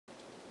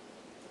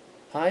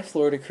Hi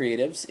Florida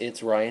Creatives,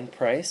 it's Ryan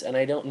Price, and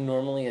I don't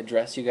normally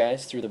address you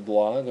guys through the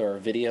blog or a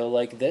video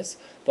like this,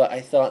 but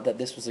I thought that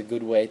this was a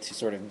good way to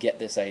sort of get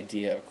this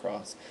idea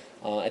across.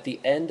 At the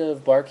end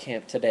of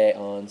BarCamp today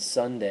on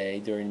Sunday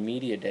during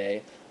Media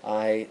Day,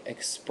 I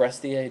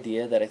expressed the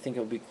idea that I think it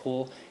would be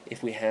cool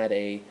if we had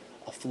a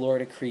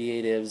Florida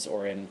Creatives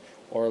or an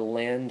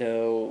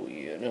Orlando,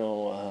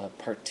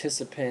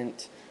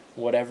 participant,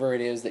 whatever it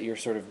is that you're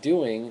sort of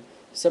doing,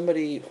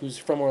 somebody who's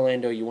from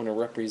Orlando you want to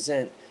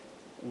represent.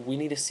 We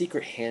need a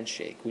secret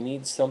handshake. We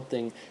need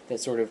something that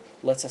sort of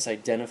lets us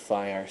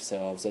identify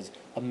ourselves as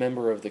a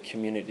member of the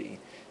community.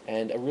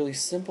 And a really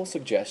simple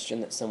suggestion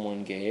that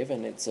someone gave,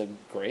 and it's a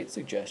great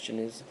suggestion,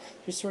 is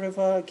just sort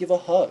of give a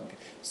hug.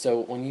 So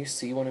when you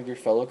see one of your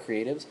fellow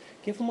creatives,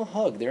 give them a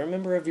hug. They're a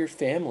member of your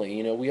family.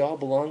 You know, we all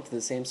belong to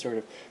the same sort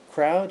of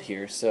crowd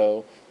here,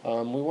 so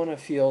we want to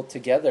feel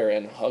together,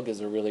 and a hug is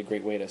a really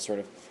great way to sort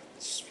of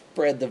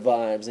spread the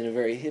vibes in a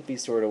very hippie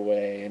sort of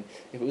way. And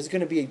if it was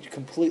going to be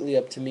completely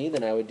up to me,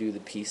 then I would do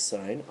the peace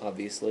sign.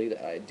 Obviously,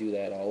 I do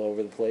that all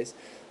over the place.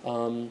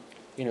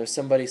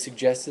 Somebody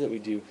suggested that we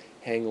do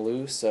hang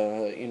loose.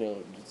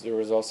 There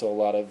was also a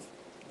lot of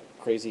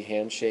crazy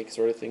handshake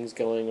sort of things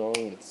going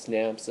on with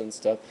snaps and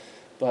stuff.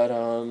 But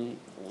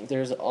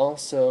there's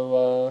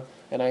also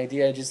an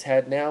idea I just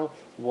had now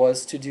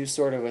was to do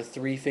sort of a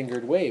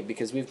three-fingered wave,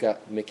 because we've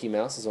got Mickey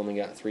Mouse has only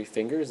got three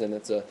fingers, and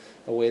it's a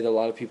way that a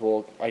lot of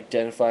people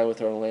identify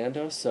with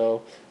Orlando.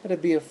 So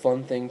that'd be a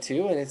fun thing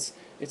too, and it's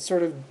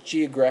sort of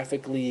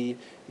geographically,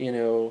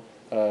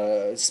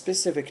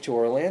 specific to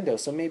Orlando.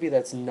 So maybe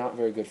that's not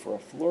very good for a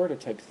Florida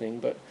type thing,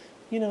 but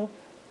you know,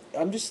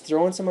 I'm just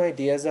throwing some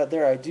ideas out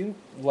there. I do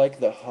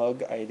like the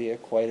hug idea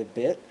quite a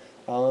bit,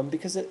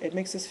 because it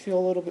makes us feel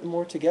a little bit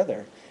more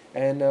together.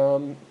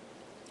 And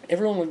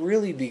everyone would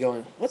really be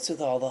going, "What's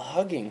with all the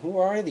hugging? Who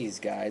are these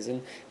guys?"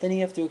 And then you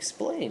have to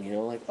explain,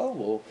 like, "Oh,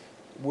 well,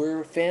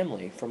 we're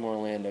family from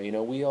Orlando.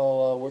 We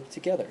all work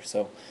together."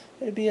 So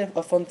it'd be a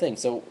fun thing.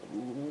 So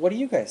what do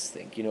you guys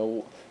think?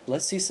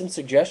 Let's see some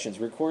suggestions.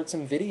 Record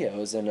some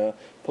videos and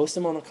post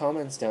them on the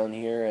comments down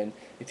here. And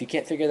if you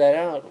can't figure that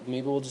out,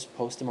 maybe we'll just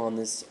post them on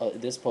this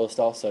post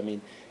also. I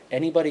mean,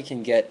 anybody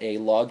can get a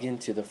login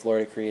to the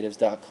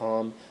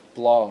floridacreatives.com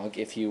blog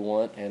if you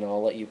want, and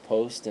I'll let you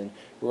post. And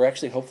we're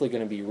actually hopefully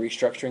going to be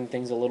restructuring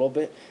things a little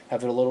bit,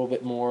 have it a little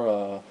bit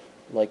more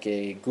like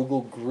a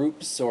Google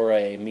Groups or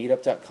a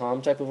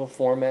Meetup.com type of a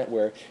format,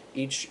 where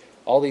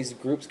all these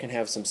groups can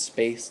have some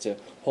space to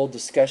hold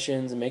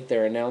discussions and make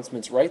their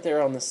announcements right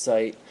there on the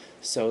site,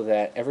 so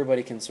that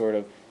everybody can sort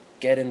of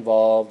get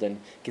involved and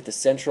get the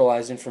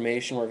centralized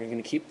information. We're going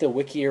to keep the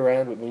wiki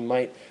around, but we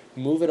might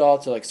move it all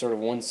to like sort of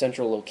one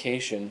central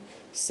location,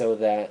 so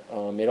that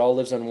it all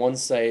lives on one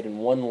site and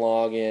one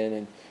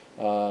login,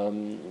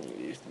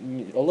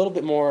 and a little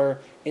bit more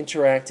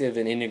interactive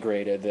and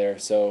integrated there.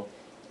 So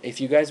if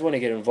you guys want to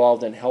get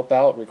involved and help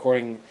out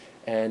recording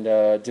and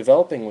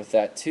developing with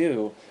that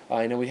too,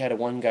 I know we had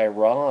one guy,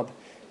 Rob,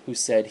 who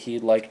said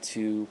he'd like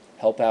to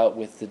help out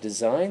with the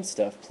design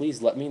stuff.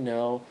 Please let me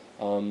know.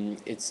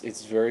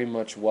 It's very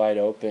much wide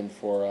open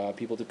for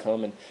people to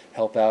come and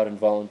help out and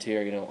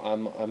volunteer.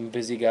 I'm a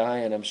busy guy,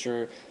 and I'm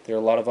sure there are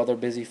a lot of other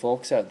busy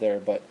folks out there,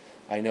 but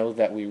I know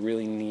that we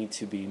really need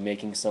to be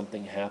making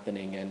something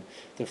happening. And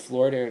the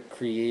Florida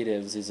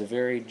Creatives is a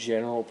very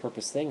general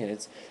purpose thing, and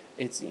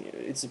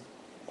it's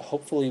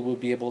hopefully we'll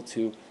be able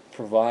to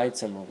provide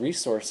some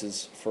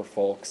resources for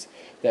folks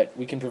that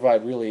we can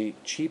provide really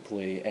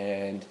cheaply,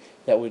 and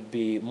that would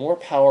be more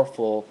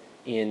powerful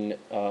in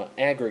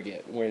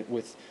aggregate,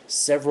 with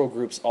several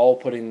groups all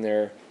putting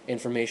their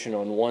information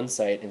on one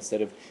site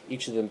instead of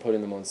each of them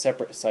putting them on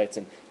separate sites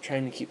and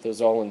trying to keep those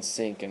all in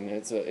sync. And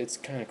it's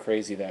kind of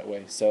crazy that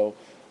way. So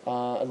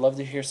I'd love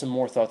to hear some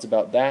more thoughts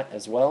about that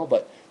as well.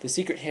 But the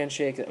secret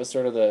handshake, that was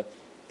sort of the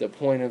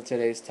point of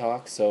today's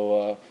talk.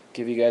 So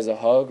give you guys a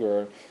hug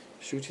or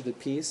shoot you the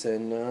peace,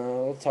 and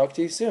I'll talk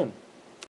to you soon.